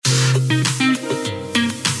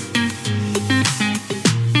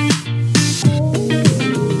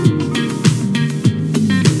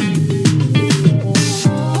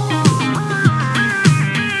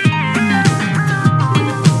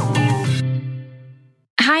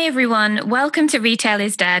Hi everyone, welcome to Retail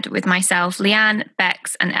is Dead with myself, Leanne,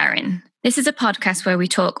 Bex and Erin. This is a podcast where we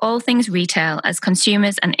talk all things retail as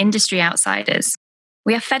consumers and industry outsiders.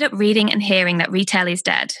 We are fed up reading and hearing that retail is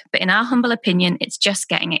dead, but in our humble opinion, it's just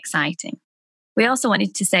getting exciting. We also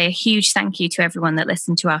wanted to say a huge thank you to everyone that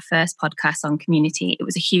listened to our first podcast on community. It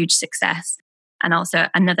was a huge success. And also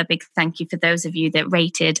another big thank you for those of you that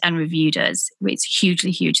rated and reviewed us. It's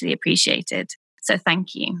hugely, hugely appreciated. So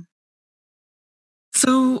thank you.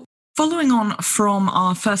 So following on from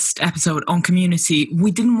our first episode on community, we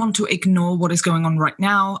didn't want to ignore what is going on right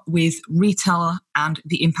now with retail and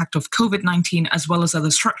the impact of COVID-19, as well as other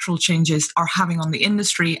structural changes are having on the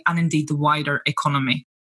industry and indeed the wider economy.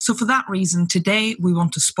 So for that reason, today we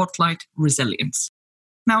want to spotlight resilience.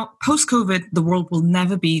 Now, post-COVID, the world will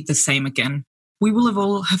never be the same again. We will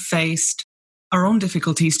all have faced our own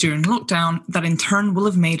difficulties during lockdown that in turn will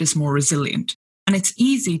have made us more resilient. And it's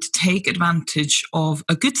easy to take advantage of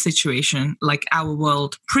a good situation like our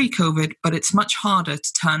world pre-COVID, but it's much harder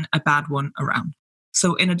to turn a bad one around.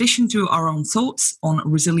 So in addition to our own thoughts on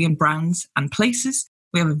resilient brands and places,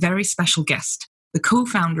 we have a very special guest, the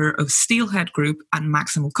co-founder of Steelhead Group and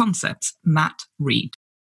Maximal Concepts, Matt Reed.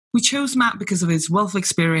 We chose Matt because of his wealth of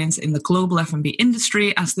experience in the global F&B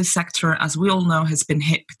industry, as this sector, as we all know, has been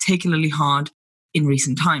hit particularly hard in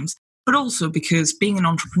recent times. But also because being an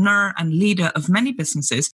entrepreneur and leader of many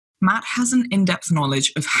businesses, Matt has an in-depth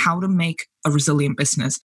knowledge of how to make a resilient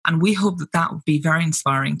business. And we hope that that will be very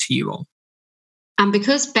inspiring to you all. And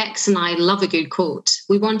because Bex and I love a good quote,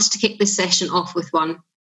 we wanted to kick this session off with one.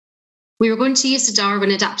 We were going to use the Darwin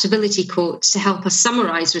adaptability quote to help us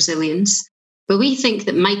summarize resilience, but we think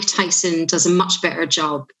that Mike Tyson does a much better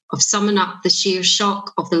job of summing up the sheer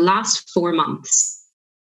shock of the last 4 months.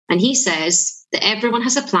 And he says that everyone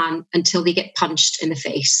has a plan until they get punched in the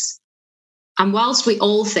face. And whilst we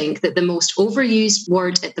all think that the most overused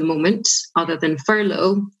word at the moment, other than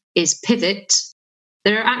furlough, is pivot,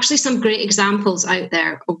 there are actually some great examples out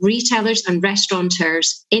there of retailers and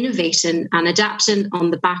restaurateurs innovating and adapting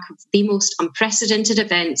on the back of the most unprecedented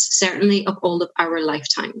events, certainly of all of our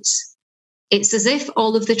lifetimes. It's as if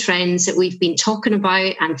all of the trends that we've been talking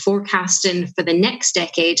about and forecasting for the next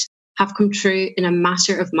decade have come true in a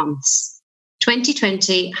matter of months.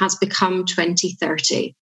 2020 has become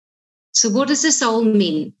 2030. So what does this all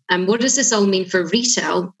mean? And what does this all mean for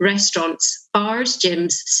retail, restaurants, bars,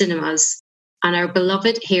 gyms, cinemas, and our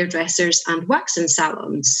beloved hairdressers and waxing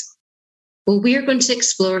salons? Well, we're going to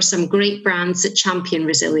explore some great brands that champion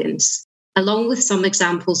resilience, along with some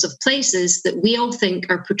examples of places that we all think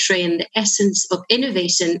are portraying the essence of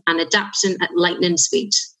innovating and adapting at lightning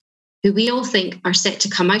speed, who we all think are set to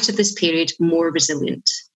come out of this period more resilient.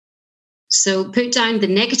 So put down the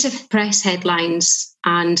negative press headlines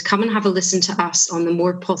and come and have a listen to us on the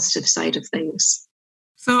more positive side of things.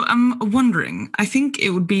 So I'm wondering, I think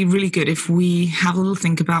it would be really good if we have a little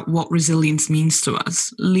think about what resilience means to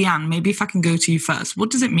us. Leanne, maybe if I can go to you first,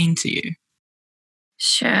 what does it mean to you?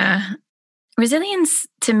 Sure. Resilience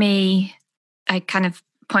to me, I kind of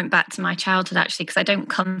point back to my childhood actually, because I don't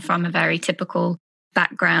come from a very typical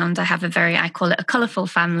background. I have I call it a colourful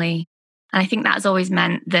family. And I think that has always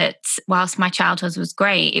meant that whilst my childhood was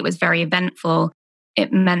great, it was very eventful.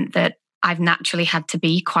 It meant that I've naturally had to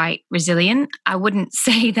be quite resilient. I wouldn't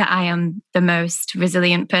say that I am the most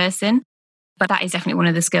resilient person, but that is definitely one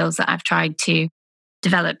of the skills that I've tried to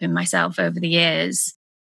develop in myself over the years.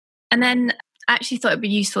 And then I actually thought it'd be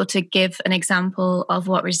useful to give an example of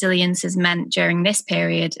what resilience has meant during this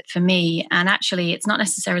period for me. And actually, it's not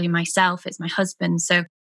necessarily myself, it's my husband. So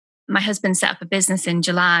my husband set up a business in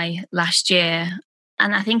July last year.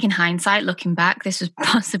 And I think in hindsight, looking back, this was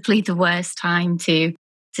possibly the worst time to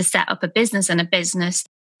set up a business, and a business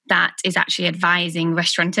that is actually advising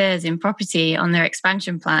restaurateurs in property on their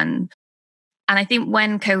expansion plan. And I think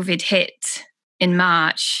when COVID hit in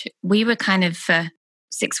March, we were kind of for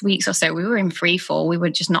 6 weeks or so, we were in free fall. We were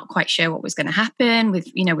just not quite sure what was going to happen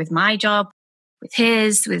with my job, with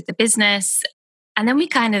the business. And then we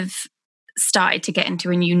kind of started to get into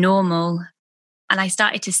a new normal. And I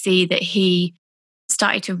started to see that he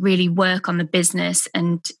started to really work on the business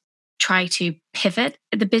and try to pivot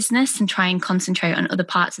the business and try and concentrate on other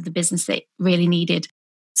parts of the business that really needed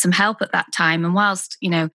some help at that time. And whilst,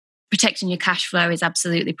 protecting your cash flow is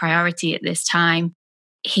absolutely priority at this time,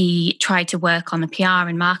 he tried to work on the PR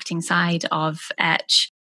and marketing side of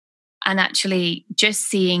Etch. And actually just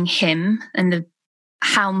seeing him and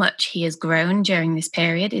how much he has grown during this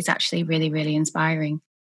period is actually really, really inspiring.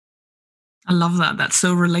 I love that. That's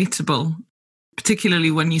so relatable. Particularly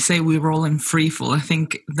when you say we were all in free fall. I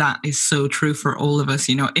think that is so true for all of us.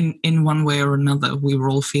 In one way or another, we were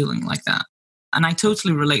all feeling like that. And I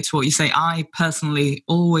totally relate to what you say. I personally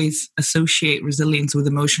always associate resilience with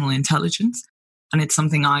emotional intelligence. And it's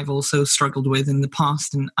something I've also struggled with in the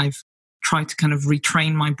past. And I've tried to kind of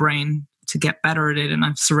retrain my brain to get better at it. And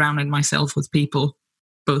I've surrounded myself with people,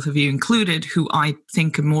 both of you included, who I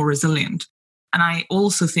think are more resilient. And I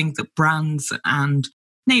also think that brands and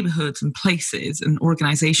neighborhoods and places and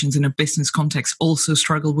organizations in a business context also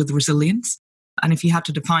struggle with resilience. And if you had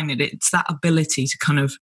to define it, it's that ability to kind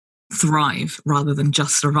of thrive rather than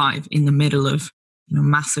just survive in the middle of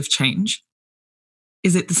massive change.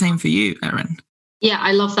 Is it the same for you, Erin? Yeah,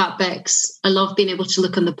 I love that, Bex. I love being able to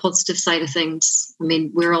look on the positive side of things. I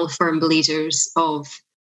mean, we're all firm believers of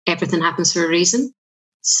everything happens for a reason.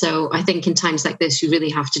 So I think in times like this, you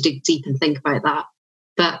really have to dig deep and think about that.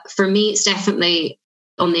 But for me, it's definitely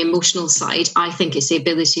on the emotional side. I think it's the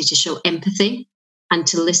ability to show empathy and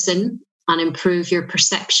to listen and improve your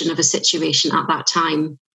perception of a situation at that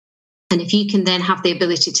time. And if you can then have the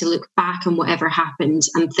ability to look back on whatever happened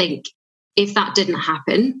and think, if that didn't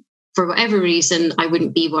happen, for whatever reason, I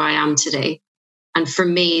wouldn't be where I am today. And for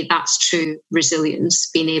me, that's true resilience,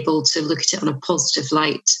 being able to look at it on a positive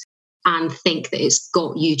light and think that it's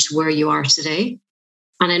got you to where you are today.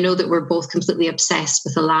 And I know that we're both completely obsessed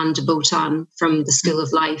with Alain de Botton from the School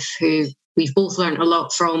of Life, who we've both learned a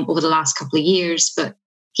lot from over the last couple of years. But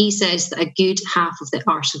he says that a good half of the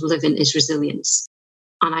art of living is resilience.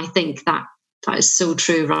 And I think that is so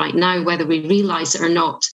true right now, whether we realize it or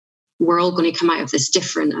not. We're all going to come out of this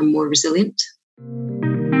different and more resilient.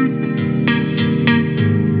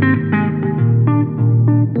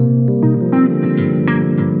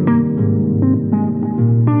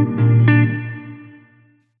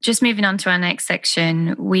 Just moving on to our next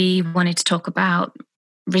section, we wanted to talk about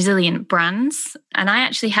resilient brands. And I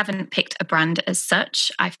actually haven't picked a brand as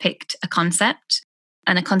such. I've picked a concept,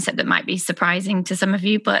 and a concept that might be surprising to some of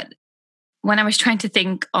you. But when I was trying to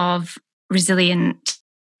think of resilient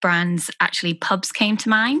brands, actually pubs came to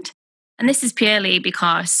mind. And this is purely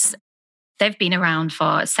because they've been around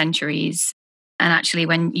for centuries. And actually,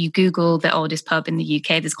 when you Google the oldest pub in the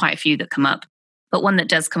UK, there's quite a few that come up. But one that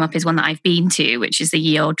does come up is one that I've been to, which is the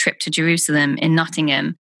Ye Olde Trip to Jerusalem in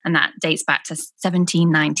Nottingham. And that dates back to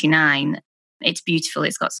 1799. It's beautiful.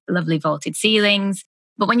 It's got lovely vaulted ceilings.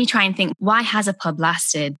 But when you try and think, why has a pub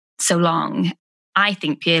lasted so long? I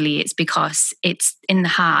think purely it's because it's in the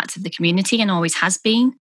heart of the community and always has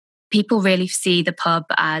been. People really see the pub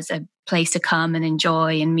as a place to come and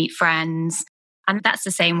enjoy and meet friends. And that's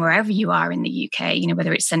the same wherever you are in the UK,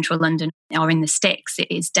 whether it's central London or in the sticks,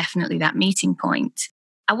 it is definitely that meeting point.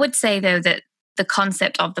 I would say, though, that the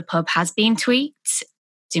concept of the pub has been tweaked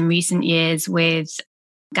in recent years with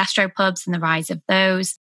gastropubs and the rise of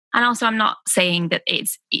those. And also, I'm not saying that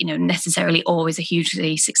it's, necessarily always a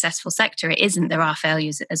hugely successful sector. It isn't. There are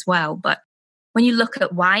failures as well. But when you look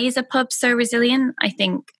at why is a pub so resilient, I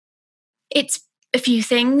think it's a few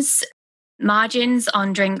things. Margins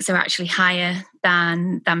on drinks are actually higher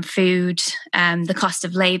than food. The cost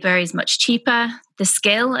of labour is much cheaper. The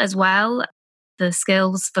skill as well. The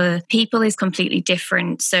skills for people is completely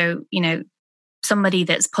different. So, somebody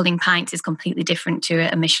that's pulling pints is completely different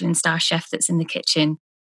to a Michelin star chef that's in the kitchen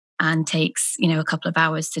and takes, a couple of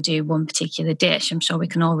hours to do one particular dish. I'm sure we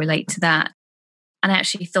can all relate to that. And I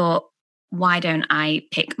actually thought, why don't I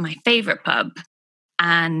pick my favourite pub?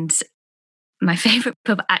 And my favourite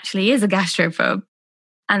pub actually is a gastropub.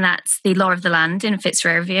 And that's the Law of the Land in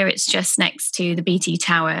Fitzrovia. It's just next to the BT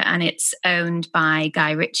Tower and it's owned by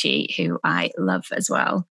Guy Ritchie, who I love as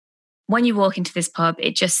well. When you walk into this pub,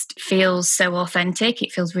 it just feels so authentic.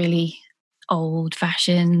 It feels really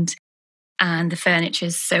old-fashioned. And the furniture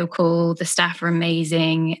is so cool. The staff are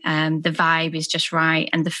amazing. The vibe is just right.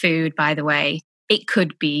 And the food, by the way, it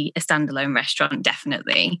could be a standalone restaurant,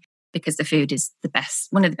 definitely, because the food is the best,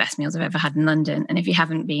 one of the best meals I've ever had in London. And if you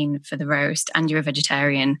haven't been for the roast and you're a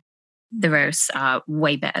vegetarian, the roasts are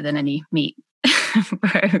way better than any meat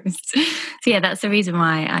roast. So yeah, that's the reason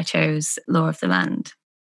why I chose Law of the Land.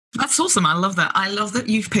 That's awesome. I love that. I love that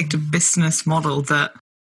you've picked a business model that,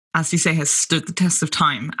 as you say, has stood the test of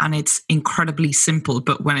time, and it's incredibly simple,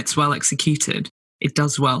 but when it's well executed, it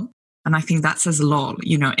does well. And I think that says a lot.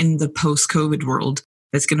 In the post-COVID world,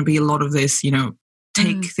 there's going to be a lot of this,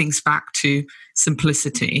 take things back to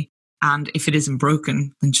simplicity. And if it isn't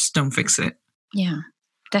broken, then just don't fix it. Yeah,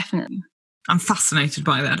 definitely. I'm fascinated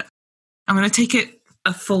by that. I'm going to take it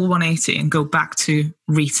a full 180 and go back to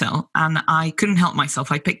retail. And I couldn't help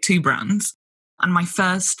myself. I picked two brands. And my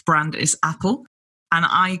first brand is Apple. And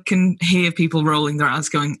I can hear people rolling their eyes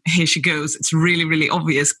going, here she goes. It's really, really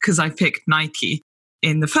obvious because I picked Nike.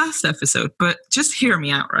 in the first episode, but just hear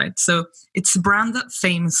me out, right? So it's a brand that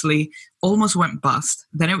famously almost went bust.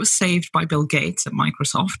 Then it was saved by Bill Gates at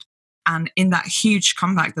Microsoft. And in that huge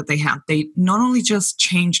comeback that they had, they not only just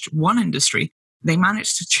changed one industry, they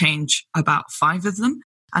managed to change about 5 of them.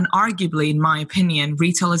 And arguably, in my opinion,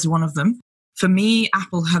 retail is one of them. For me,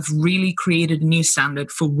 Apple have really created a new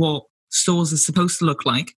standard for what stores are supposed to look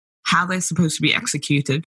like, how they're supposed to be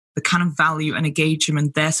executed, the kind of value and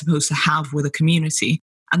engagement they're supposed to have with a community.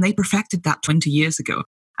 And they perfected that 20 years ago.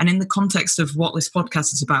 And in the context of what this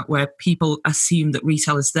podcast is about, where people assume that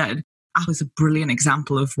retail is dead, Apple is a brilliant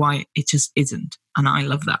example of why it just isn't. And I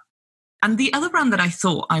love that. And the other brand that I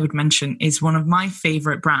thought I would mention is one of my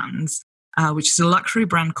favorite brands, which is a luxury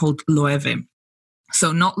brand called Loewe.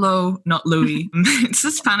 So not Lowe, not Louis. It's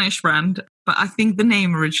a Spanish brand, but I think the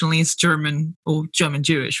name originally is German or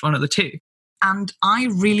German-Jewish, one of the two. And I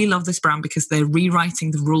really love this brand because they're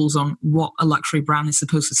rewriting the rules on what a luxury brand is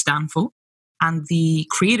supposed to stand for. And the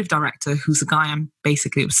creative director, who's a guy I'm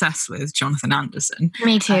basically obsessed with, Jonathan Anderson.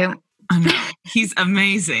 Me too. I know. He's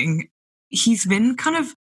amazing. He's been kind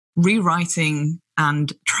of rewriting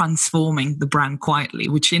and transforming the brand quietly,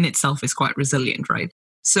 which in itself is quite resilient, right?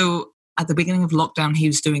 So at the beginning of lockdown, he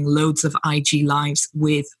was doing loads of IG lives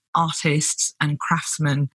with artists and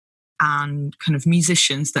craftsmen and kind of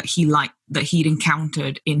musicians that he liked, that he'd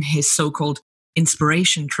encountered in his so-called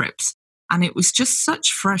inspiration trips. And it was just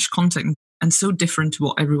such fresh content and so different to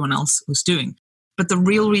what everyone else was doing. But the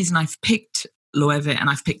real reason I've picked Loewe and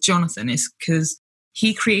I've picked Jonathan is because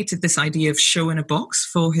he created this idea of show in a box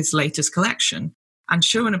for his latest collection. And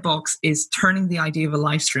show in a box is turning the idea of a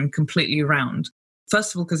live stream completely around.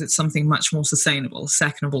 First of all, because it's something much more sustainable.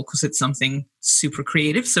 Second of all, because it's something super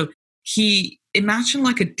creative. So he imagined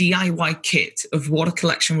like a DIY kit of what a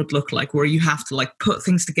collection would look like, where you have to like put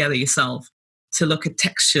things together yourself to look at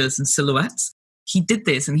textures and silhouettes. He did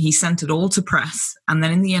this and he sent it all to press. And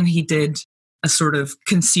then in the end, he did a sort of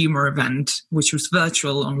consumer event, which was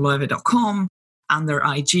virtual on loewe.com and their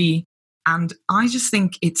IG. And I just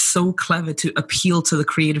think it's so clever to appeal to the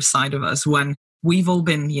creative side of us when we've all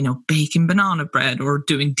been, baking banana bread or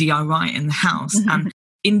doing DIY in the house. Mm-hmm. And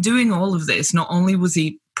in doing all of this, not only was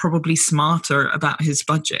he probably smarter about his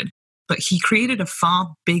budget, but he created a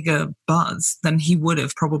far bigger buzz than he would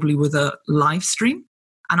have probably with a live stream.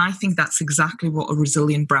 And I think that's exactly what a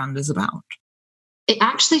resilient brand is about. It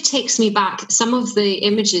actually takes me back, some of the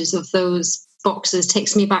images of those boxes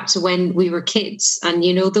takes me back to when we were kids. And,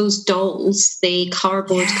 those dolls, the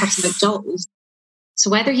cardboard cutting dolls. So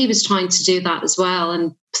whether he was trying to do that as well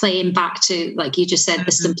and playing back to, like you just said,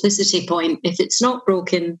 the simplicity point, if it's not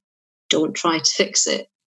broken, don't try to fix it.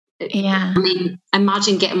 Yeah. I mean,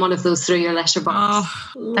 imagine getting one of those through your letterbox.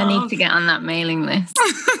 Oh, I need to get on that mailing list.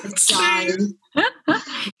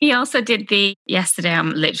 He also did yesterday,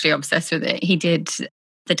 I'm literally obsessed with it. He did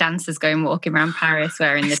the dancers walking around Paris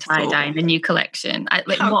wearing the tie-dye in the new collection.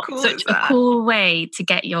 Such a cool way to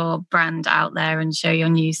get your brand out there and show your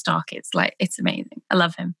new stock. It's amazing. I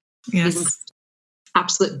love him. Yes.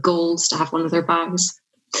 Absolute goals to have one of their bags.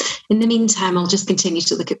 In the meantime, I'll just continue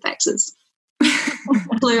to look at Bex's.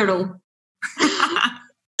 Plural.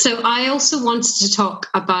 So I also wanted to talk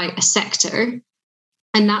about a sector,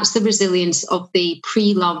 and that's the resilience of the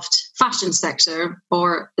pre-loved fashion sector,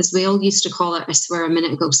 or as we all used to call it, I swear a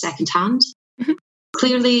minute ago, secondhand. Mm-hmm.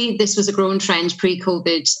 Clearly, this was a growing trend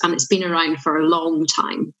pre-COVID, and it's been around for a long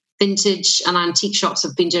time. Vintage and antique shops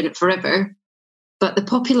have been doing it forever, but the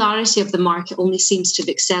popularity of the market only seems to have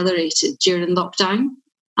accelerated during lockdown.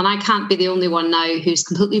 And I can't be the only one now who's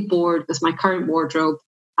completely bored with my current wardrobe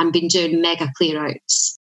and been doing mega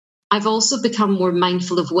clear-outs. I've also become more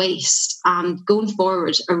mindful of waste, and going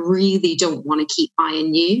forward, I really don't want to keep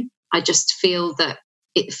buying new. I just feel that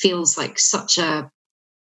it feels like such a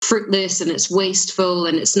fruitless and it's wasteful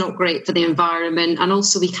and it's not great for the environment. And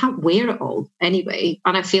also we can't wear it all anyway.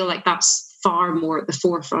 And I feel like that's far more at the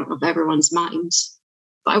forefront of everyone's minds.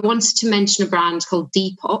 But I wanted to mention a brand called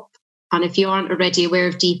Depop. And if you aren't already aware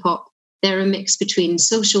of Depop, they're a mix between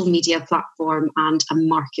social media platform and a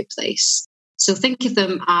marketplace. So think of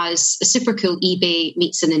them as a super cool eBay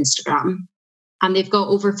meets an Instagram. And they've got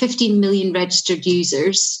over 15 million registered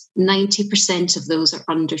users. 90% of those are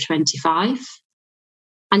under 25.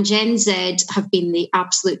 And Gen Z have been the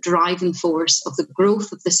absolute driving force of the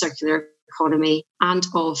growth of the circular economy and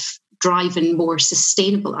of driving more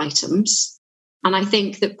sustainable items. And I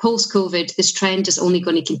think that post-COVID, this trend is only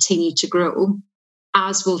going to continue to grow,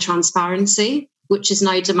 as will transparency, which is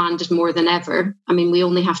now demanded more than ever. I mean, we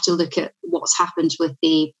only have to look at what's happened with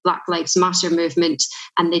the Black Lives Matter movement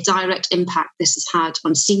and the direct impact this has had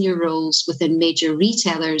on senior roles within major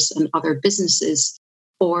retailers and other businesses.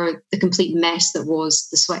 or the complete mess that was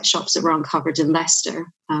the sweatshops that were uncovered in Leicester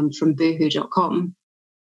from boohoo.com.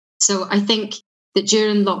 So I think that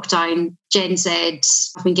during lockdown, Gen Z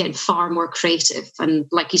have been getting far more creative. And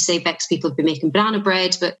like you say, Bex, people have been making banana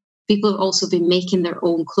bread, but people have also been making their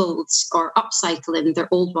own clothes or upcycling their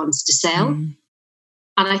old ones to sell. Mm.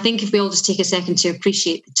 And I think if we all just take a second to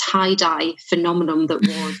appreciate the tie-dye phenomenon that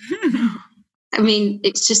was, I mean,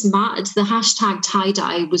 it's just mad. The hashtag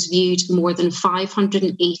tie-dye was viewed more than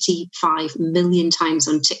 585 million times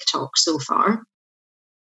on TikTok so far.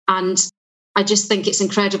 And I just think it's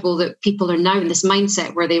incredible that people are now in this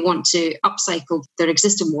mindset where they want to upcycle their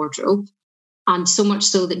existing wardrobe. And so much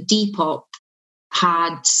so that Depop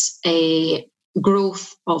had a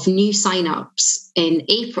growth of new signups in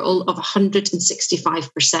April of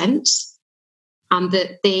 165%, and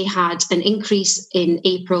that they had an increase in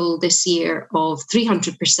April this year of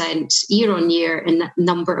 300% year on year in the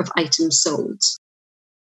number of items sold.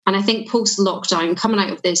 And I think post-lockdown, coming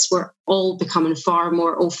out of this, we're all becoming far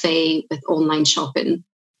more au fait with online shopping.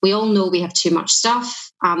 We all know we have too much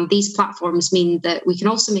stuff. These platforms mean that we can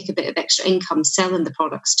also make a bit of extra income selling the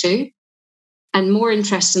products too. And more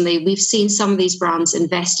interestingly, we've seen some of these brands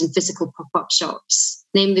invest in physical pop-up shops,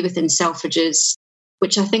 namely within Selfridges,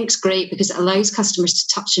 which I think is great because it allows customers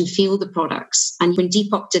to touch and feel the products. And when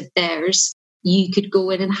Depop did theirs, you could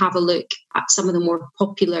go in and have a look at some of the more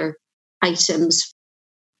popular items.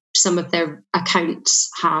 Some of their accounts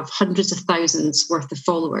have hundreds of thousands worth of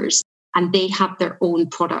followers, and they have their own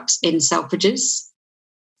products in Selfridges.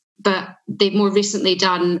 But they've more recently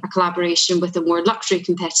done a collaboration with a more luxury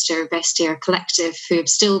competitor, Vestiaire Collective, who have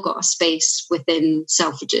still got a space within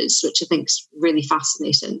Selfridges, which I think is really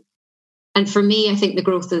fascinating. And for me, I think the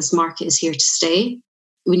growth of this market is here to stay.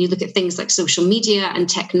 When you look at things like social media and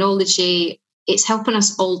technology, it's helping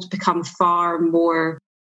us all to become far more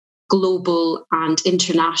global and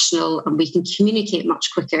international, and we can communicate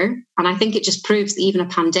much quicker. And I think it just proves that even a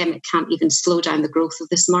pandemic can't even slow down the growth of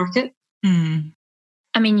this market. Mm.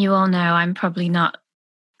 I mean, you all know I'm probably not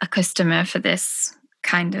a customer for this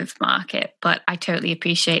kind of market, but I totally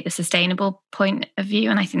appreciate the sustainable point of view.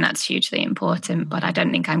 And I think that's hugely important, but I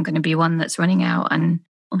don't think I'm going to be one that's running out and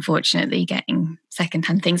unfortunately getting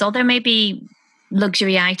secondhand things. Although maybe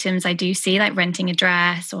luxury items I do see, like renting a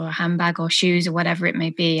dress or a handbag or shoes or whatever it may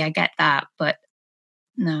be, I get that, but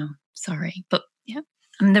no, sorry. But yeah,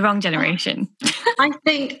 I'm the wrong generation. I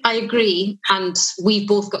think I agree. And we've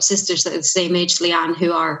both got sisters that are the same age, Leanne,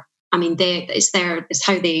 who are, I mean, it's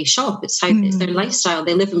how they shop. It's their lifestyle.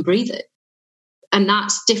 They live and breathe it. And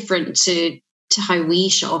that's different to how we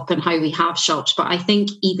shop and how we have shopped. But I think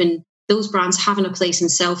even those brands having a place in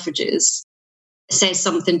Selfridges says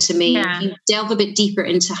something to me. Yeah. If you delve a bit deeper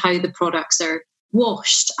into how the products are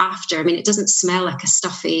washed after, I mean, it doesn't smell like a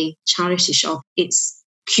stuffy charity shop. It's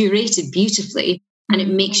curated beautifully, and it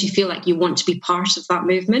makes you feel like you want to be part of that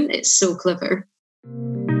movement. It's so clever.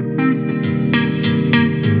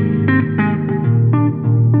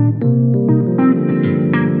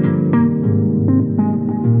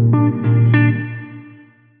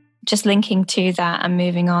 Just linking to that and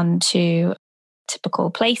moving on to typical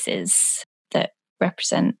places that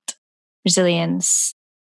represent resilience.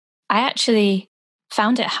 I actually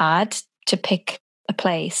found it hard to pick a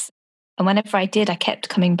place. And whenever I did, I kept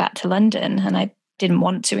coming back to London, and I didn't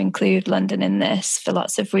want to include London in this for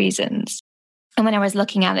lots of reasons. And when I was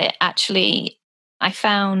looking at it, actually, I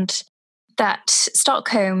found that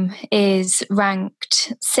Stockholm is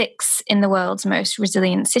ranked 6th in the world's most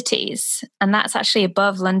resilient cities. And that's actually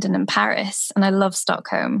above London and Paris. And I love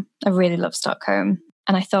Stockholm. I really love Stockholm.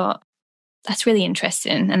 And I thought, that's really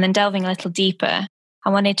interesting. And then delving a little deeper, I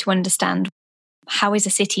wanted to understand, how is a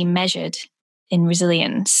city measured in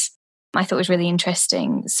resilience? I thought it was really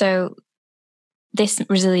interesting. So this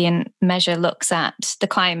resilient measure looks at the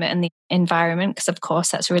climate and the environment, because of course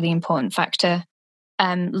that's a really important factor.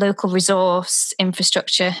 Local resource,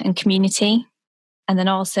 infrastructure and community. And then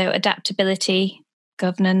also adaptability,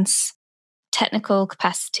 governance, technical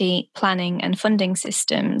capacity, planning and funding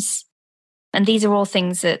systems. And these are all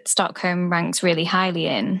things that Stockholm ranks really highly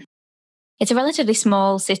in. It's a relatively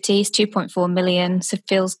small city, it's 2.4 million, so it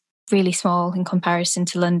feels really small in comparison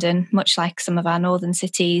to London, much like some of our northern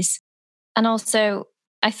cities. And also,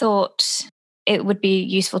 I thought it would be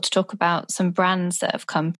useful to talk about some brands that have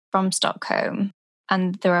come from Stockholm.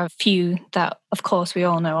 And there are a few that, of course, we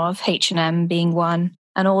all know of, H&M being one,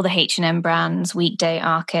 and all the H&M brands, Weekday,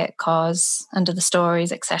 Arket, COS, Under the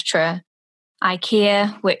Stories, etc.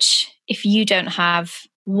 IKEA, which if you don't have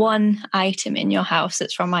one item in your house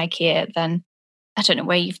that's from IKEA, then I don't know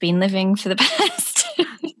where you've been living for the past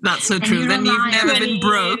That's so true. Then you've never been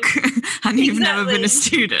broke and you've never been a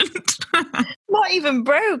student. Not even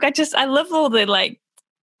broke. I love all the like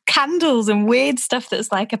candles and weird stuff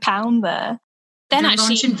that's like £1 there. Then they're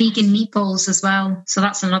launching vegan meatballs as well. So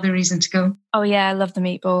that's another reason to go. Oh yeah, I love the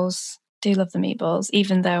meatballs. Do love the meatballs,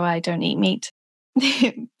 even though I don't eat meat.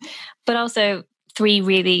 But also 3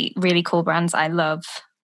 really, really cool brands I love.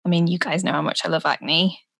 I mean, you guys know how much I love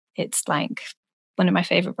Acne. It's like one of my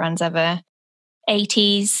favorite brands ever.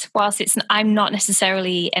 80s, whilst I'm not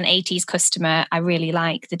necessarily an 80s customer, I really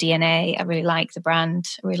like the DNA. I really like the brand.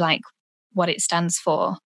 I really like what it stands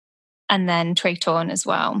for. And then Tretorn as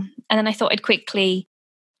well. And then I thought I'd quickly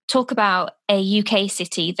talk about a UK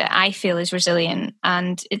city that I feel is resilient.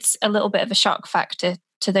 And it's a little bit of a shock factor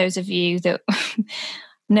to those of you that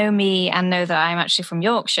know me and know that I'm actually from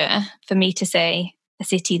Yorkshire, for me to say a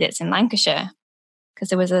city that's in Lancashire, because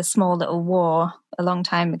there was a small little war a long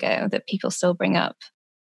time ago that people still bring up.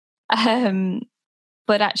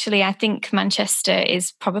 But actually, I think Manchester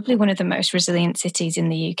is probably one of the most resilient cities in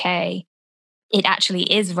the UK. It actually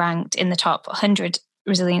is ranked in the top 100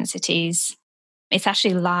 resilient cities. It's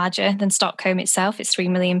actually larger than Stockholm itself. It's 3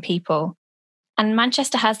 million people. And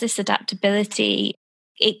Manchester has this adaptability.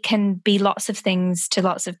 It can be lots of things to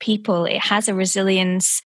lots of people. It has a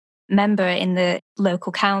resilience member in the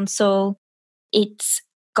local council. It's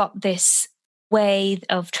got this way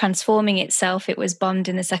of transforming itself. It was bombed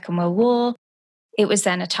in the Second World War. It was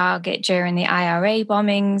then a target during the IRA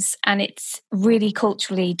bombings, and it's really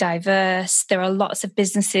culturally diverse. There are lots of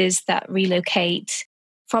businesses that relocate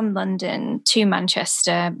from London to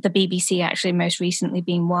Manchester, the BBC actually most recently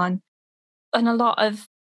being one. And a lot of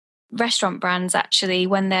restaurant brands actually,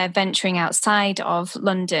 when they're venturing outside of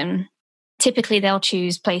London, typically they'll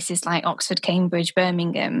choose places like Oxford, Cambridge,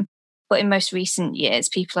 Birmingham. But in most recent years,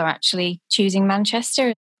 people are actually choosing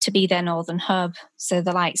Manchester to be their northern hub. So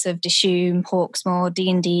the likes of Dishoom, Hawksmoor,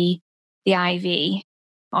 D&D, the Ivy,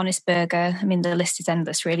 Honest Burger. I mean, the list is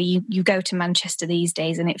endless, really. You go to Manchester these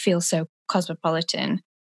days and it feels so cosmopolitan.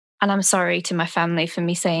 And I'm sorry to my family for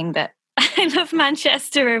me saying that I love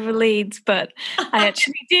Manchester over Leeds, but I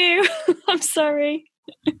actually do. I'm sorry.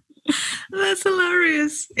 That's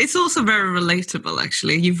hilarious. It's also very relatable,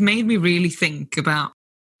 actually. You've made me really think about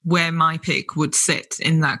where my pick would sit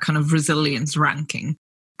in that kind of resilience ranking.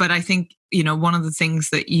 But I think, one of the things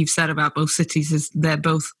that you've said about both cities is they're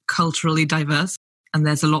both culturally diverse. And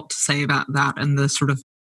there's a lot to say about that and the sort of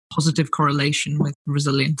positive correlation with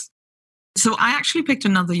resilience. So I actually picked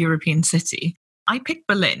another European city. I picked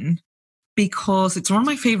Berlin because it's one of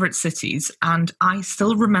my favorite cities. And I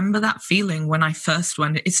still remember that feeling when I first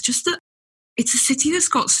went. It's just that it's a city that's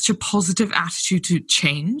got such a positive attitude to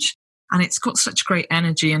change. And it's got such great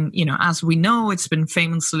energy. And, as we know, it's been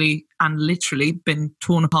famously and literally been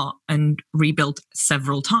torn apart and rebuilt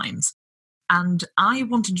several times. And I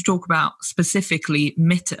wanted to talk about specifically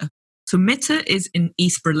Mitte. So Mitte is in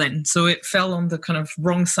East Berlin. So it fell on the kind of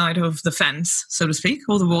wrong side of the fence, so to speak,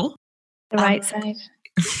 or the wall. The right side.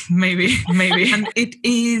 Maybe. And it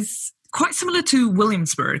is quite similar to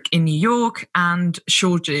Williamsburg in New York and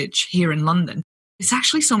Shoreditch here in London. It's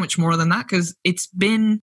actually so much more than that because it's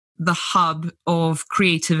been the hub of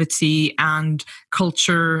creativity and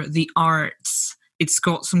culture, the arts. It's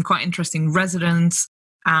got some quite interesting residents,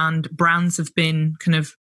 and brands have been kind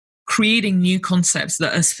of creating new concepts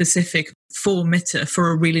that are specific for Mitte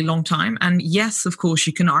for a really long time. And yes, of course,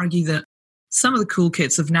 you can argue that some of the cool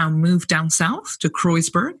kids have now moved down south to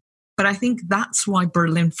Kreuzberg. But I think that's why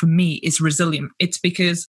Berlin, for me, is resilient. It's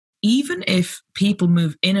because even if people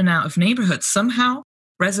move in and out of neighborhoods, somehow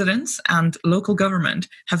residents and local government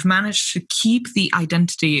have managed to keep the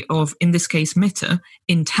identity of, in this case, Mitte,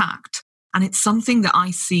 intact. And it's something that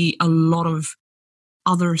I see a lot of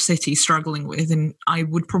other cities struggling with. And I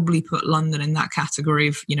would probably put London in that category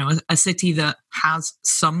of, a city that has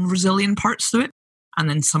some resilient parts to it, and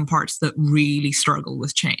then some parts that really struggle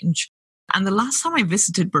with change. And the last time I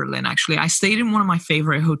visited Berlin, actually, I stayed in one of my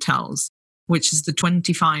favorite hotels, which is the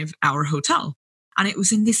 25-hour hotel. And it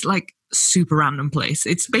was in this super random place.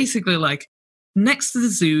 It's basically next to the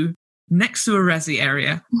zoo, next to a resi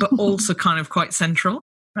area, but also kind of quite central.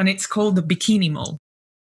 And it's called the Bikini Mall.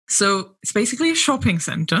 So it's basically a shopping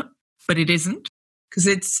center, but it isn't, because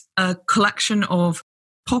it's a collection of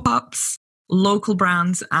pop-ups, local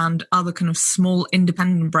brands, and other kind of small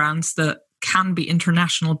independent brands that can be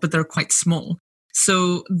international, but they're quite small.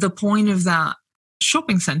 So the point of that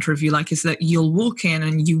shopping center, if you like, is that you'll walk in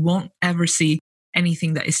and you won't ever see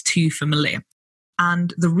anything that is too familiar.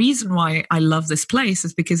 And the reason why I love this place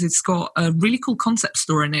is because it's got a really cool concept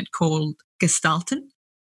store in it called Gestalten.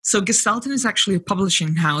 So Gestalten is actually a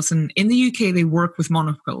publishing house, and in the UK they work with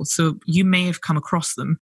Monocle. So you may have come across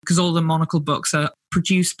them because all the Monocle books are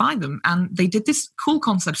produced by them. And they did this cool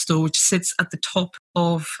concept store which sits at the top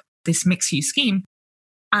of this mixed-use scheme.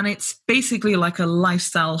 And it's basically like a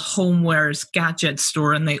lifestyle homewares gadget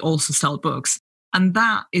store, and they also sell books. And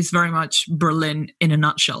that is very much Berlin in a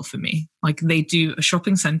nutshell for me. Like, they do a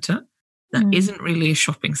shopping center that isn't really a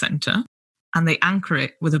shopping center, and they anchor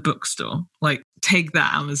it with a bookstore. Like, take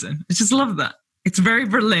that, Amazon. I just love that. It's very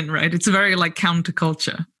Berlin, right? It's very like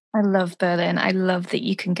counterculture. I love Berlin. I love that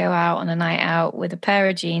you can go out on a night out with a pair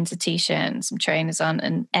of jeans, a t-shirt and some trainers on,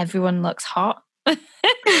 and everyone looks hot.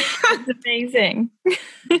 It's amazing.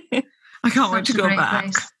 I can't wait to go back.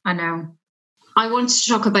 Place. I know. I wanted to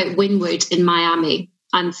talk about Wynwood in Miami.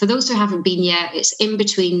 And for those who haven't been yet, it's in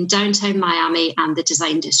between downtown Miami and the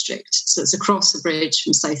Design District. So it's across the bridge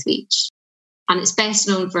from South Beach. And it's best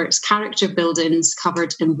known for its character buildings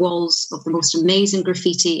covered in walls of the most amazing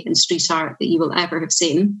graffiti and street art that you will ever have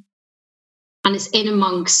seen. And it's in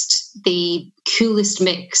amongst the coolest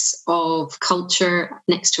mix of culture,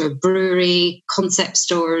 next to a brewery, concept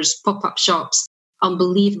stores, pop-up shops,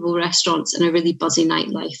 unbelievable restaurants, and a really buzzy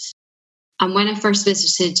nightlife. And when I first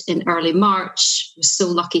visited in early March, I was so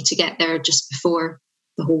lucky to get there just before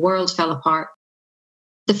the whole world fell apart.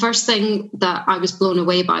 The first thing that I was blown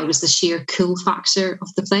away by was the sheer cool factor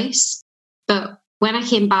of the place. But when I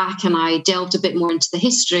came back and I delved a bit more into the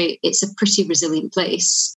history, it's a pretty resilient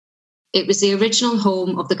place. It was the original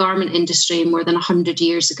home of the garment industry more than 100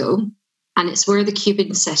 years ago. And it's where the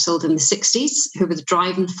Cubans settled in the 60s, who were the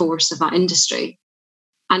driving force of that industry.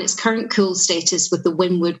 And its current cool status with the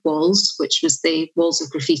Wynwood walls, which was the walls of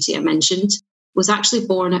graffiti I mentioned, was actually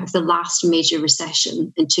born out of the last major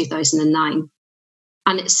recession in 2009.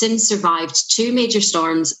 And it's since survived 2 major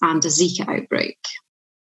storms and a Zika outbreak.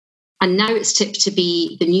 And now it's tipped to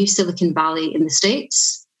be the new Silicon Valley in the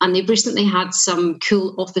States. And they've recently had some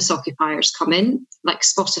cool office occupiers come in, like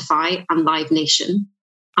Spotify and Live Nation.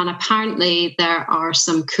 And apparently there are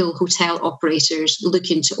some cool hotel operators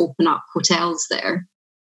looking to open up hotels there.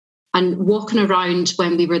 And walking around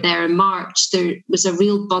when we were there in March, there was a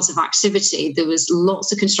real buzz of activity. There was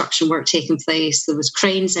lots of construction work taking place. There was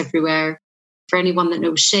cranes everywhere. For anyone that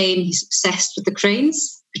knows Shane, he's obsessed with the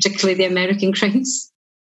cranes, particularly the American cranes.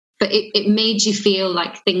 But it made you feel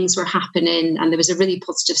like things were happening and there was a really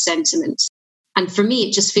positive sentiment. And for me,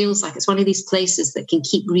 it just feels like it's one of these places that can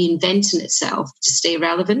keep reinventing itself to stay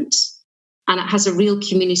relevant. And it has a real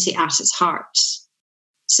community at its heart.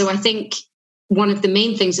 So I think one of the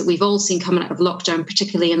main things that we've all seen coming out of lockdown,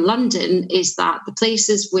 particularly in London, is that the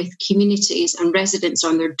places with communities and residents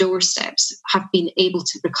on their doorsteps have been able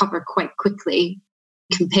to recover quite quickly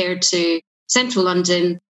compared to central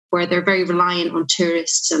London, where they're very reliant on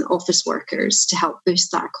tourists and office workers to help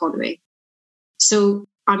boost that economy. So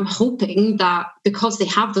I'm hoping that because they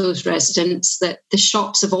have those residents, that the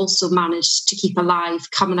shops have also managed to keep alive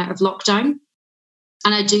coming out of lockdown.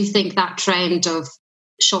 And I do think that trend of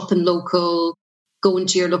shopping local, going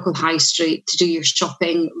to your local high street to do your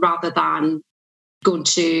shopping rather than going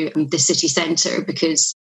to the city centre,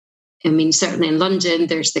 because, I mean, certainly in London,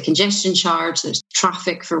 there's the congestion charge, there's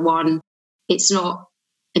traffic for one. It's not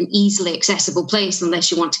an easily accessible place unless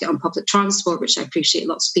you want to get on public transport, which I appreciate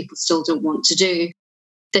lots of people still don't want to do.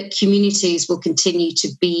 That communities will continue to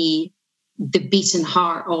be the beating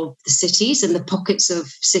heart of the cities, and the pockets of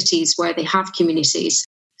cities where they have communities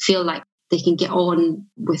feel like they can get on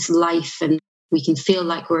with life and we can feel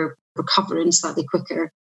like we're recovering slightly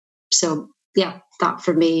quicker. So yeah, that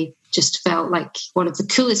for me just felt like one of the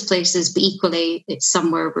coolest places, but equally it's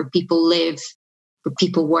somewhere where people live, where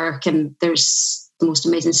people work, and there's the most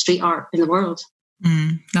amazing street art in the world.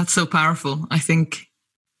 That's so powerful. I think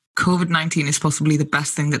COVID-19 is possibly the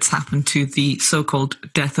best thing that's happened to the so-called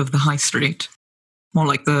death of the high street. More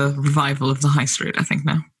like the revival of the high street, I think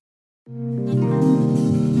now.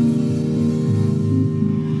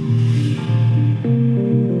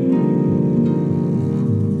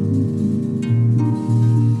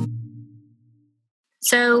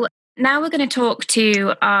 So now we're going to talk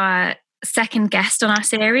to our second guest on our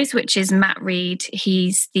series, which is Matt Reed.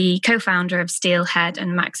 He's the co-founder of Steelhead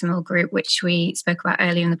and Maximal Group, which we spoke about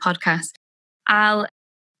earlier in the podcast. I'll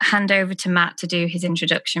hand over to Matt to do his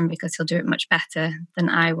introduction because he'll do it much better than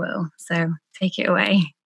I will. So take it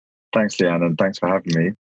away. Thanks, Leanne, and thanks for having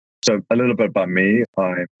me. So a little bit about me.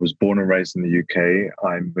 I was born and raised in the UK.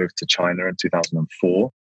 I moved to China in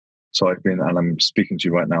 2004. So I'm speaking to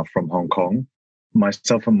you right now from Hong Kong.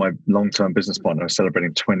 Myself and my long-term business partner are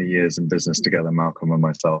celebrating 20 years in business together, Malcolm and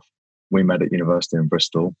myself. We met at university in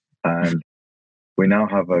Bristol, and we now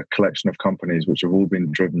have a collection of companies which have all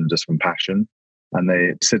been driven just from passion. And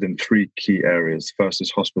they sit in three key areas. First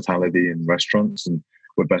is hospitality and restaurants. And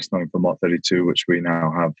we're best known for Mott 32, which we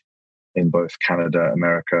now have in both Canada,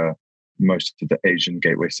 America, most of the Asian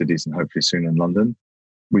gateway cities, and hopefully soon in London.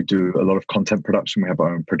 We do a lot of content production. We have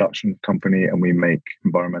our own production company, and we make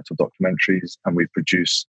environmental documentaries, and we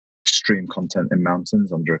produce extreme content in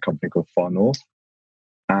mountains under a company called Far North.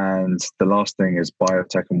 And the last thing is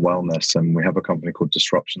biotech and wellness. And we have a company called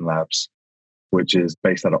Disruption Labs, which is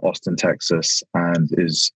based out of Austin, Texas, and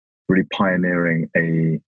is really pioneering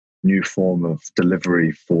a new form of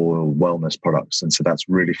delivery for wellness products. And so that's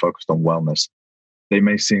really focused on wellness. They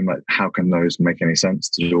may seem like, how can those make any sense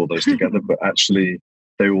to do all those together? But actually,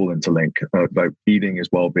 they all interlink. Like eating is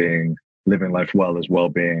well-being, living life well is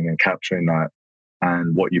well-being, and capturing that.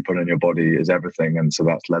 And what you put in your body is everything. And so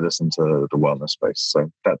that's led us into the wellness space.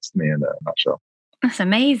 So that's me in a nutshell. That's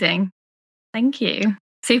amazing. Thank you.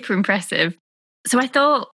 Super impressive. So I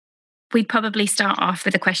thought we'd probably start off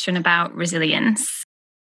with a question about resilience.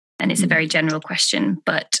 And it's a very general question,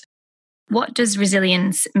 but what does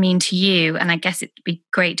resilience mean to you? And I guess it'd be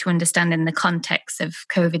great to understand in the context of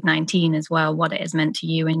COVID-19 as well, what it has meant to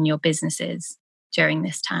you and your businesses during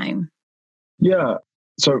this time. Yeah.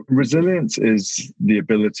 So resilience is the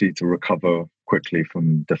ability to recover quickly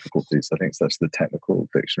from difficulties. I think that's the technical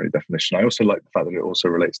dictionary definition. I also like the fact that it also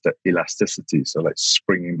relates to elasticity. So like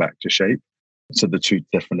springing back to shape. So the two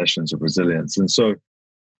definitions of resilience. And so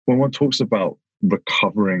when one talks about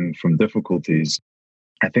recovering from difficulties,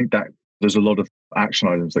 I think that there's a lot of action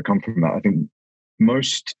items that come from that. I think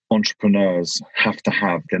most entrepreneurs have to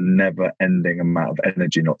have the never-ending amount of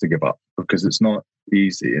energy not to give up, because it's not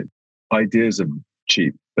easy. Ideas are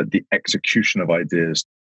cheap, but the execution of ideas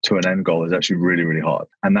to an end goal is actually really, really hard.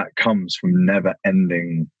 And that comes from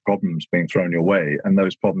never-ending problems being thrown your way. And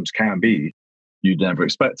those problems can be, you'd never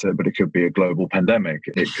expect it, but it could be a global pandemic.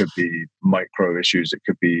 It could be micro issues. It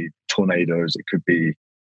could be tornadoes. It could be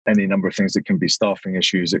any number of things. It can be staffing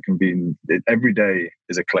issues. It can be, every day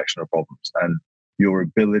is a collection of problems. And your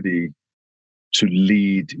ability to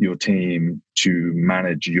lead your team, to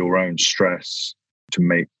manage your own stress, to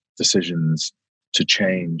make decisions, to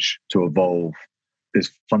change, to evolve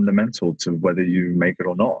is fundamental to whether you make it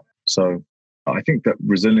or not. So I think that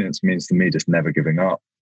resilience means to me just never giving up.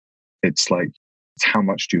 It's like, how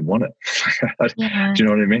much do you want it? Yeah. Do you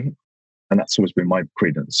know what I mean? And that's always been my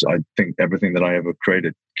credence. I think everything that I ever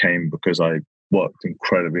created came because I worked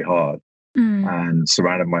incredibly hard and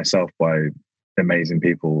surrounded myself by amazing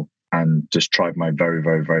people and just tried my very,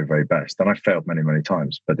 very, very, very best. And I failed many, many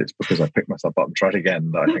times, but it's because I picked myself up and tried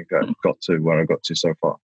again that I think I got to where I got to so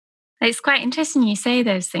far. It's quite interesting you say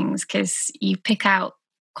those things, because you pick out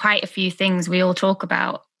quite a few things we all talk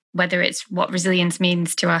about, whether it's what resilience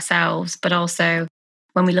means to ourselves, but also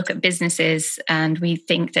when we look at businesses and we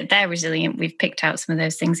think that they're resilient, we've picked out some of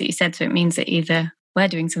those things that you said. So it means that either we're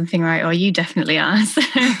doing something right or you definitely are. So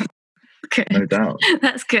good. No doubt.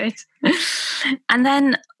 That's good. And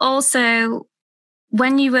then also,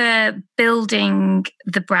 when you were building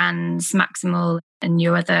the brands, Maximal and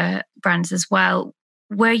your other brands as well,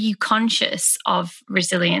 were you conscious of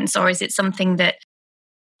resilience, or is it something that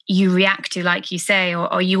you react to, like you say,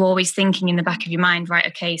 or are you always thinking in the back of your mind, right,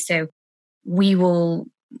 okay, so we will,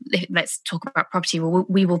 let's talk about property,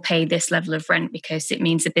 we will pay this level of rent because it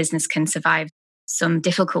means the business can survive some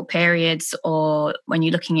difficult periods, or when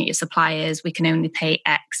you're looking at your suppliers, we can only pay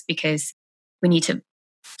X because we need to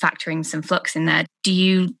factor in some flux in there. Do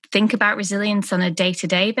you think about resilience on a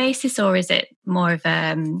day-to-day basis, or is it more of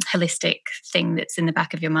a holistic thing that's in the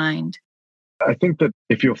back of your mind? I think that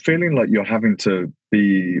if you're feeling like you're having to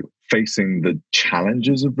be facing the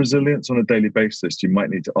challenges of resilience on a daily basis, you might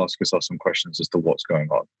need to ask yourself some questions as to what's going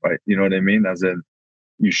on, right? You know what I mean? As in,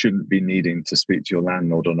 you shouldn't be needing to speak to your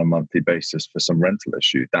landlord on a monthly basis for some rental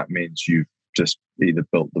issue. That means you've just either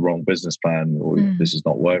built the wrong business plan or this is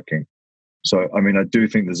not working. So, I mean, I do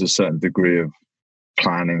think there's a certain degree of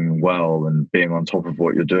planning well and being on top of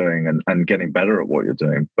what you're doing and getting better at what you're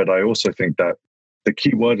doing. But I also think that the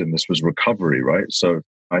key word in this was recovery, right? So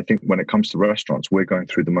I think when it comes to restaurants, we're going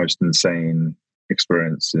through the most insane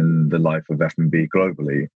experience in the life of F&B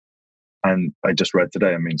globally. And I just read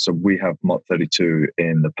today, I mean, so we have Mott 32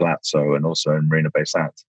 in the Palazzo and also in Marina Bay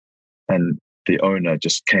Sands. And the owner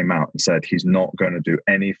just came out and said he's not going to do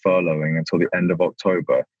any furloughing until the end of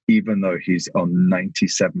October, even though he's on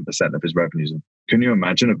 97% of his revenues. Can you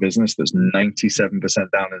imagine a business that's 97%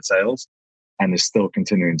 down in sales and is still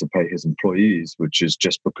continuing to pay his employees, which is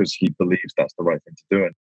just because he believes that's the right thing to do?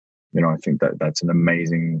 And, you know, I think that that's an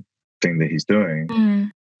amazing thing that he's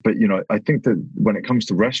doing. But, you know, I think that when it comes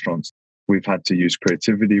to restaurants, we've had to use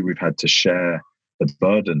creativity. We've had to share the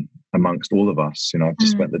burden amongst all of us. I've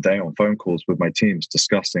just spent the day on phone calls with my teams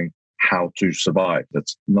discussing how to survive.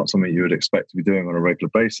 That's not something you would expect to be doing on a regular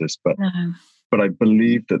basis, but I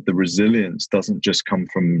believe that the resilience doesn't just come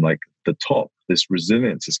from like the top. This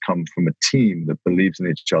resilience has come from a team that believes in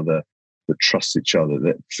each other, that trusts each other,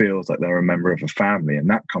 that feels like they're a member of a family. And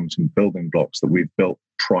that comes from building blocks that we've built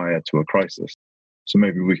prior to a crisis. So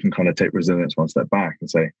maybe we can kind of take resilience one step back and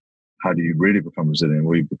say, how do you really become resilient?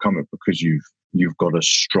 Well, you become it because you've got a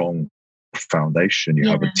strong foundation. You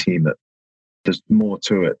have a team that there's more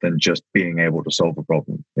to it than just being able to solve a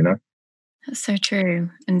problem, That's so true.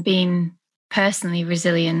 And being personally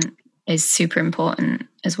resilient is super important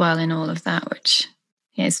as well in all of that, which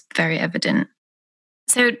is very evident.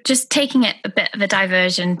 So just taking it a bit of a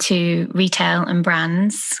diversion to retail and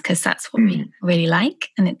brands, because that's what we really like,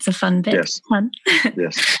 and it's a fun bit. Yes. Fun.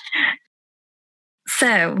 Yes.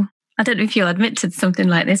 So I don't know if you'll admit to something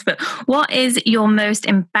like this, but what is your most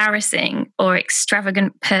embarrassing or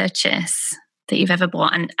extravagant purchase that you've ever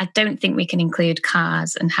bought? And I don't think we can include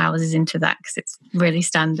cars and houses into that because it's really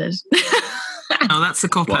standard. No, that's a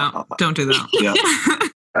cop-out. Don't do that. Yeah.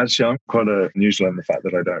 Actually, I'm quite unusual in the fact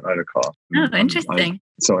that I don't own a car. Oh, interesting.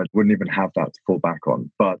 So I wouldn't even have that to fall back on.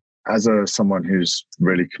 But as someone who's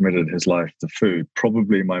really committed his life to food,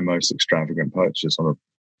 probably my most extravagant purchase on a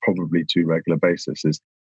probably too regular basis is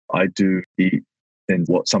I do eat in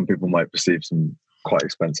what some people might perceive some quite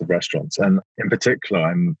expensive restaurants. And in particular,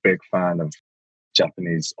 I'm a big fan of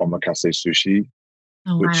Japanese omakase sushi,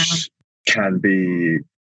 which can be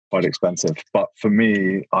quite expensive. But for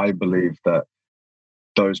me, I believe that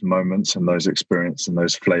those moments and those experiences and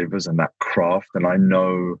those flavors and that craft, and I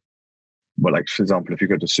know, well, like, for example, if you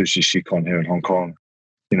go to Sushi Shikon here in Hong Kong,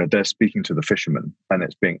 they're speaking to the fishermen and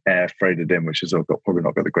it's being air freighted in, which has probably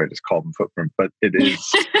not got the greatest carbon footprint, but it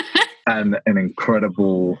is an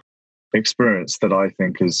incredible experience that I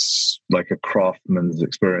think is like a craftsman's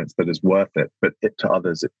experience that is worth it. But to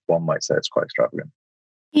others, one might say it's quite extravagant.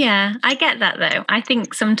 Yeah, I get that though. I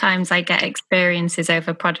think sometimes I get experiences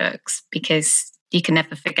over products because you can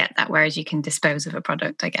never forget that, whereas you can dispose of a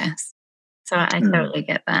product, I guess. So I totally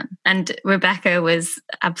get that. And Rebecca was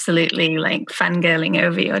absolutely like fangirling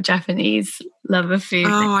over your Japanese love of food.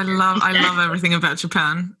 Oh, I love everything about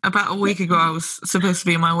Japan. About a week ago, I was supposed to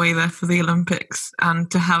be on my way there for the Olympics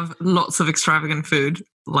and to have lots of extravagant food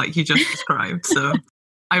like you just described. So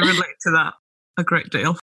I relate to that a great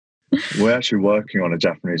deal. We're actually working on a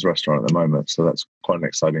Japanese restaurant at the moment. So that's quite an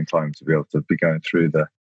exciting time to be able to be going through the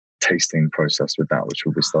tasting process with that, which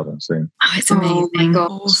will be starting soon. Oh, it's amazing. Oh my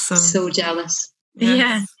God. Awesome. So jealous.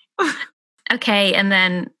 Yes. Yeah. Okay. And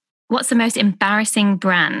then what's the most embarrassing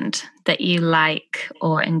brand that you like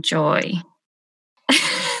or enjoy?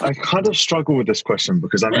 I kind of struggle with this question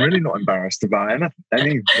because I'm really not embarrassed about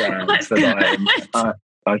any brands that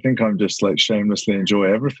I think I'm just like shamelessly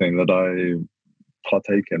enjoy everything that I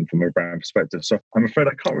partake in from a brand perspective. So I'm afraid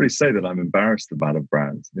I can't really say that I'm embarrassed about a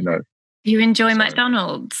brand, You enjoy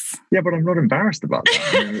McDonald's? Yeah, but I'm not embarrassed about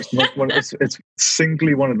that. I mean, it's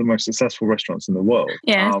singly one of the most successful restaurants in the world.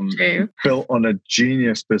 Yeah, true. Built on a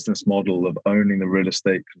genius business model of owning the real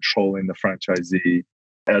estate, controlling the franchisee.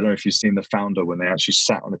 I don't know if you've seen the founder when they actually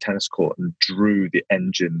sat on a tennis court and drew the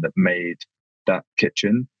engine that made that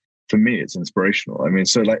kitchen. For me, it's inspirational. I mean,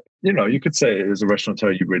 so like, you could say as a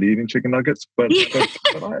restaurateur, you're really eating chicken nuggets, but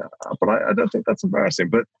I don't think that's embarrassing.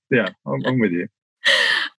 But yeah, I'm with you.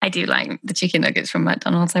 I do like the chicken nuggets from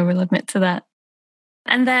McDonald's, I will admit to that.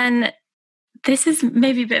 And then this is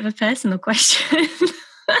maybe a bit of a personal question.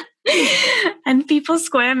 And people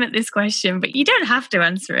squirm at this question, but you don't have to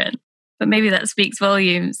answer it. But maybe that speaks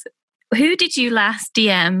volumes. Who did you last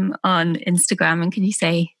DM on Instagram? And can you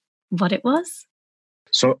say what it was?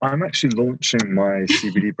 So I'm actually launching my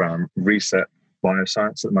CBD brand, Reset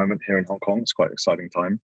Bioscience, at the moment here in Hong Kong. It's quite an exciting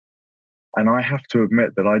time. And I have to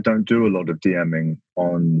admit that I don't do a lot of DMing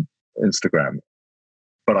on Instagram,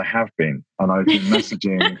 but I have been. And I've been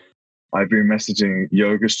messaging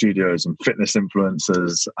yoga studios and fitness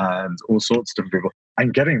influencers and all sorts of different people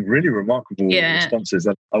and getting really remarkable responses.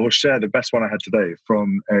 And I will share the best one I had today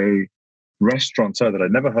from a restaurateur that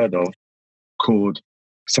I'd never heard of called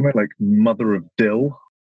something like Mother of Dill.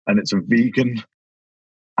 And it's a vegan.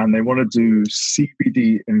 And they want to do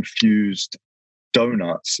CBD infused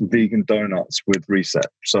vegan donuts with Reset.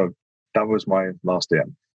 So that was my last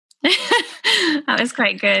DM. That was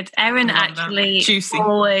quite good. Erin actually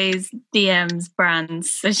always DMs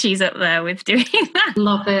brands, so she's up there with doing that.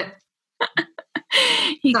 Love it.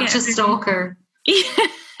 Such a stalker.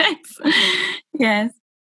 Yes.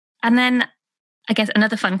 And then I guess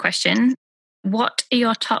another fun question. What are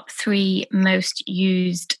your top 3 most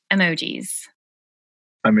used emojis?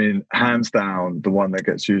 I mean, hands down, the one that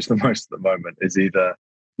gets used the most at the moment is either,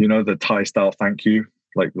 the Thai style thank you,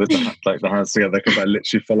 like with the hands together, because I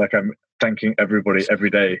literally feel like I'm thanking everybody every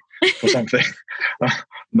day for something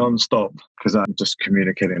non-stop, because I'm just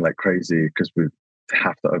communicating like crazy because we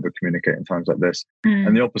have to over communicate in times like this.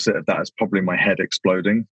 And the opposite of that is probably my head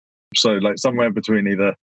exploding. So like somewhere between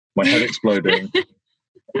either my head exploding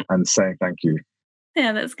and saying thank you.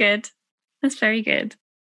 Yeah, that's good. That's very good.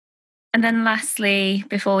 And then lastly,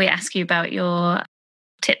 before we ask you about your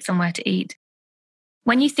tips on where to eat,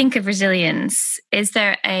 when you think of resilience, is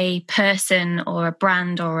there a person or a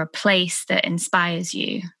brand or a place that inspires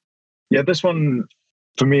you? Yeah, this one,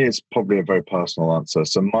 for me, is probably a very personal answer.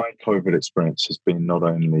 So my COVID experience has been not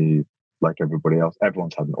only like everybody else,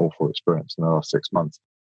 everyone's had an awful experience in the last 6 months.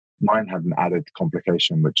 Mine had an added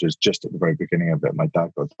complication, which is just at the very beginning of it, my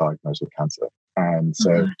dad got diagnosed with cancer. And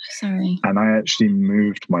so, sorry. And I actually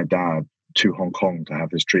moved my dad to Hong Kong to have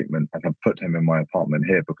his treatment and have put him in my apartment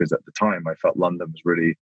here because at the time I felt London was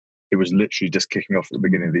really, it was literally just kicking off at the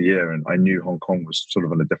beginning of the year. And I knew Hong Kong was sort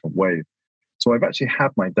of on a different wave. So I've actually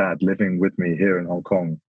had my dad living with me here in Hong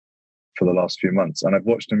Kong for the last few months. And I've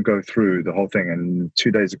watched him go through the whole thing. And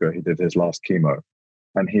 2 days ago, he did his last chemo.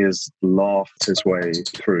 And he has laughed his way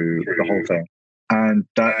through the whole thing. And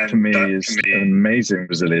that to me is an amazing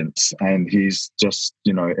resilience. And he's just,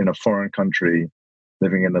 in a foreign country,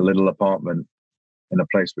 living in a little apartment in a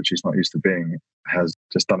place which he's not used to being, has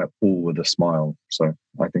just done it all with a smile. So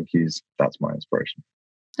I think that's my inspiration.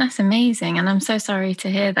 That's amazing. And I'm so sorry to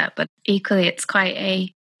hear that. But equally, it's quite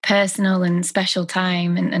a personal and special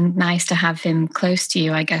time and nice to have him close to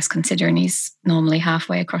you, I guess, considering he's normally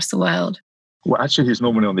halfway across the world. Well, actually, he's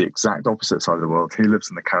normally on the exact opposite side of the world. He lives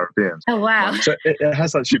in the Caribbean. Oh, wow. So it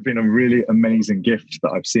has actually been a really amazing gift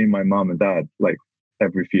that I've seen my mum and dad like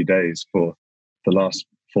every few days for the last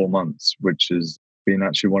 4 months, which has been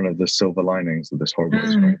actually one of the silver linings of this horrible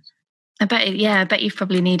experience. I bet you've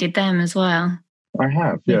probably needed them as well. I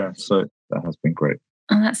have, yeah. So that has been great.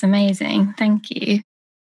 Oh, that's amazing. Thank you.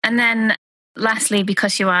 And then lastly,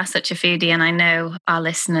 because you are such a foodie, and I know our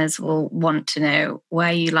listeners will want to know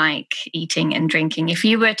where you like eating and drinking. If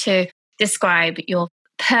you were to describe your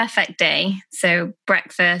perfect day, so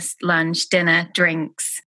breakfast, lunch, dinner,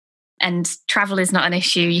 drinks, and travel is not an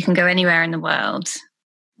issue, you can go anywhere in the world,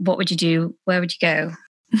 what would you do? Where would you go?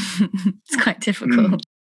 It's quite difficult.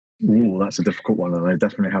 Ooh, that's a difficult one. And I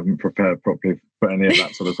definitely haven't prepared properly for any of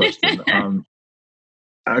that sort of question.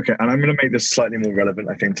 Okay, and I'm going to make this slightly more relevant,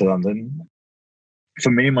 I think, to London.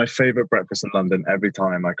 For me, my favourite breakfast in London every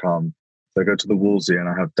time I come, so I go to the Wolsey and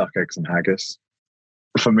I have duck eggs and haggis.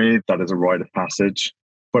 For me, that is a rite of passage.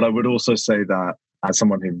 But I would also say that as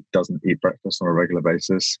someone who doesn't eat breakfast on a regular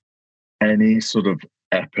basis, any sort of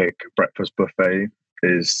epic breakfast buffet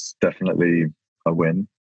is definitely a win.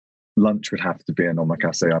 Lunch would have to be an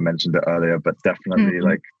omakase. I mentioned it earlier, but definitely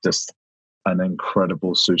like just an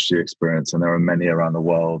incredible sushi experience. And there are many around the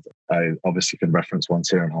world. I obviously can reference ones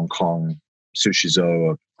here in Hong Kong.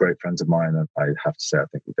 Sushizo are great friends of mine. And I have to say, I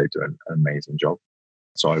think that they do an amazing job.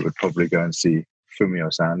 So I would probably go and see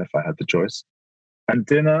Fumio-san if I had the choice. And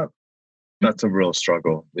dinner, that's a real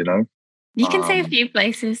struggle, You can say a few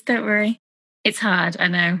places, don't worry. It's hard, I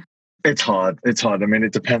know. It's hard. I mean,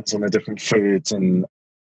 it depends on the different foods and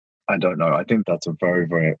I don't know. I think that's a very,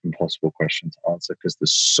 very impossible question to answer because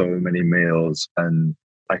there's so many meals and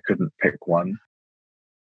I couldn't pick one.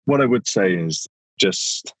 What I would say is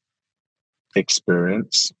just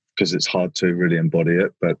experience because it's hard to really embody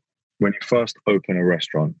it. But when you first open a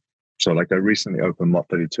restaurant, so like I recently opened Mott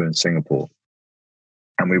 32 in Singapore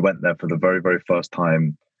and we went there for the very, very first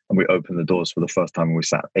time and we opened the doors for the first time and we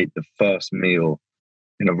ate the first meal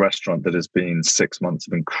in a restaurant that has been 6 months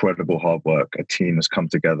of incredible hard work. A team has come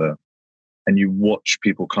together and you watch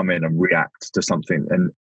people come in and react to something.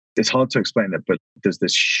 And it's hard to explain it, but there's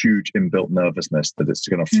this huge inbuilt nervousness that it's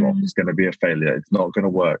going to flop. It's going to be a failure. It's not going to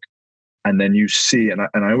work. And then you see, and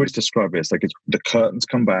I always describe it, it's like the curtains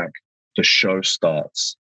come back, the show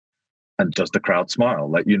starts, and does the crowd smile?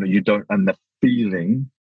 Like, you don't, and the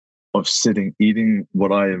feeling of sitting, eating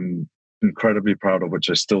what I am incredibly proud of,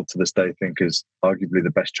 which I still to this day think is arguably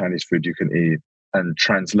the best Chinese food you can eat, and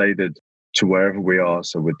translated to wherever we are.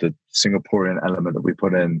 So with the Singaporean element that we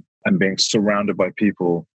put in and being surrounded by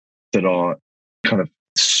people that are kind of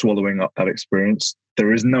swallowing up that experience,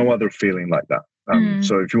 there is no other feeling like that.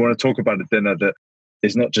 So if you want to talk about a dinner that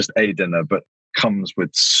is not just a dinner, but comes with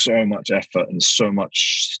so much effort and so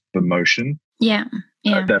much emotion. Yeah.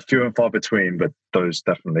 They're few and far between, but those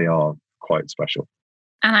definitely are quite special.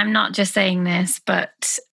 And I'm not just saying this,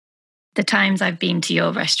 but the times I've been to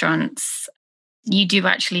your restaurants, you do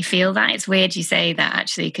actually feel that. It's weird you say that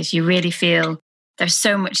actually, because you really feel there's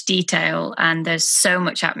so much detail and there's so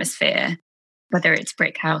much atmosphere, whether it's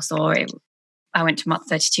Brick House or I went to Mott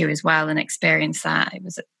 32 as well and experienced that. It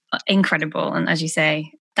was incredible. And as you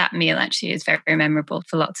say, that meal actually is very, very memorable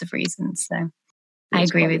for lots of reasons. So I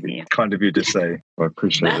agree with you. Kind of you to say. I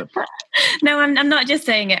appreciate it. No, I'm not just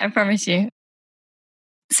saying it, I promise you.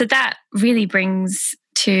 So that really brings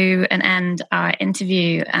to an end our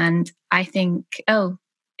interview. And I think,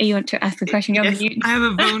 you want to ask a question? Yes, I have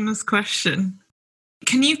a bonus question.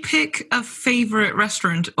 Can you pick a favorite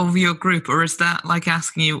restaurant of your group, or is that like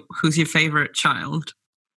asking you who's your favorite child?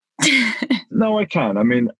 No, I can. I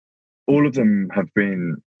mean, all of them have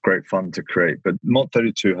been great fun to create, but Mott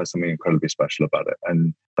 32 has something incredibly special about it.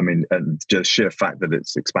 And I mean, and just sheer fact that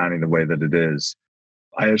it's expanding the way that it is.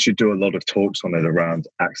 I actually do a lot of talks on it around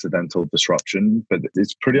accidental disruption, but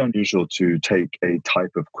it's pretty unusual to take a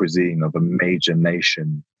type of cuisine of a major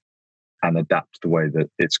nation and adapt the way that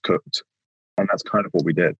it's cooked. And that's kind of what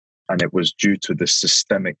we did. And it was due to the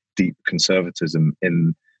systemic, deep conservatism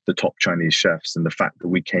in the top Chinese chefs and the fact that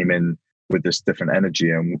we came in with this different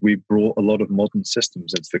energy and we brought a lot of modern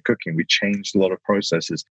systems into the cooking. We changed a lot of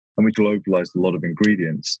processes and we globalized a lot of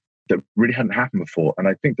ingredients that really hadn't happened before. And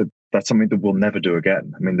I think that that's something that we'll never do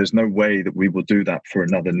again. I mean, there's no way that we will do that for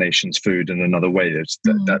another nation's food in another way.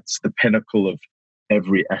 That's the pinnacle of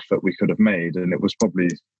every effort we could have made. And it was probably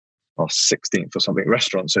our 16th or something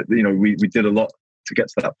restaurant. So, we did a lot to get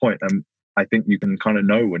to that point. And I think you can kind of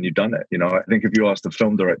know when you've done it. I think if you ask the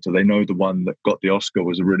film director, they know the one that got the Oscar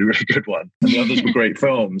was a really, really good one. And the others were great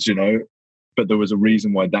films, but there was a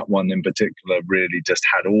reason why that one in particular really just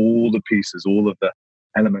had all the pieces, all of the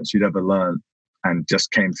elements you'd ever learned and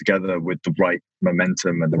just came together with the right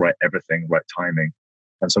momentum and the right everything, right timing.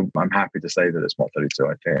 And so I'm happy to say that it's Mott 32.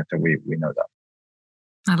 I think we know that.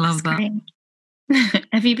 I love that. Great.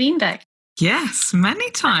 Have you been back? Yes,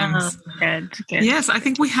 many times. Oh, good. Yes, I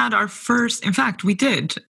think we had our first, in fact, we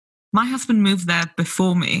did. My husband moved there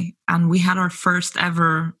before me and we had our first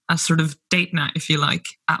ever a sort of date night, if you like,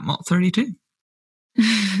 at Mott 32.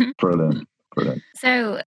 Brilliant.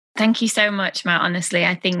 So thank you so much, Matt. Honestly,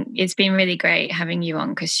 I think it's been really great having you on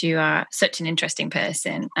because you are such an interesting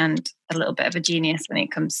person and a little bit of a genius when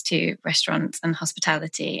it comes to restaurants and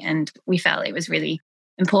hospitality. And we felt it was really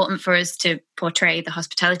important for us to portray the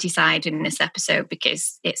hospitality side in this episode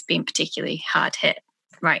because it's been particularly hard hit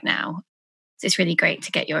right now. So it's really great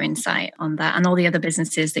to get your insight on that and all the other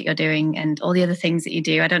businesses that you're doing and all the other things that you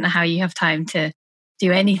do. I don't know how you have time to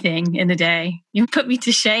do anything in a day. You put me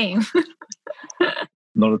to shame.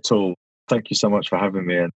 Not at all. Thank you so much for having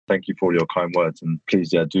me and thank you for all your kind words. And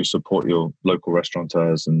please, do support your local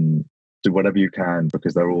restaurateurs and do whatever you can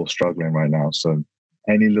because they're all struggling right now. So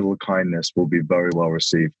any little kindness will be very well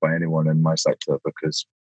received by anyone in my sector because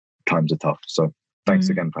times are tough. So thanks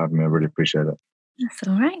again for having me. I really appreciate it. That's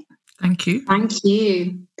all right. Thank you. Thank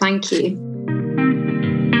you. Thank you.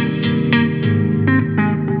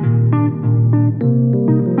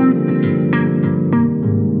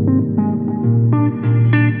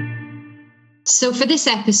 So for this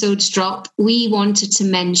episode's drop, we wanted to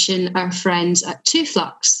mention our friends at Two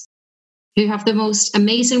Flux, who have the most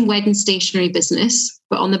amazing wedding stationery business.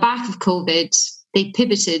 But on the back of COVID, they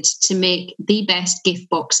pivoted to make the best gift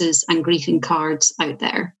boxes and greeting cards out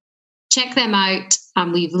there. Check them out.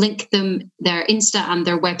 And we've linked them, their Insta and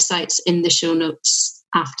their websites in the show notes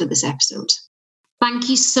after this episode. Thank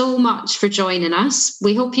you so much for joining us.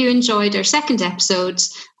 We hope you enjoyed our second episode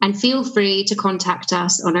and feel free to contact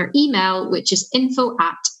us on our email, which is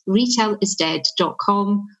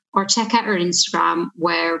info@retailisdead.com, or check out our Instagram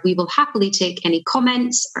where we will happily take any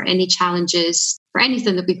comments or any challenges for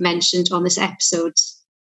anything that we've mentioned on this episode.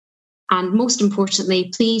 And most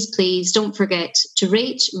importantly, please don't forget to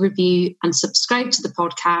rate, review and subscribe to the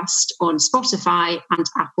podcast on Spotify and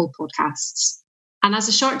Apple Podcasts. And as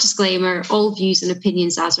a short disclaimer, all views and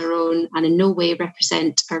opinions as our own and in no way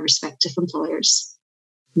represent our respective employers.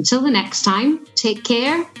 Until the next time, take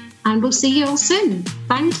care and we'll see you all soon.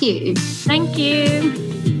 Thank you. Thank you.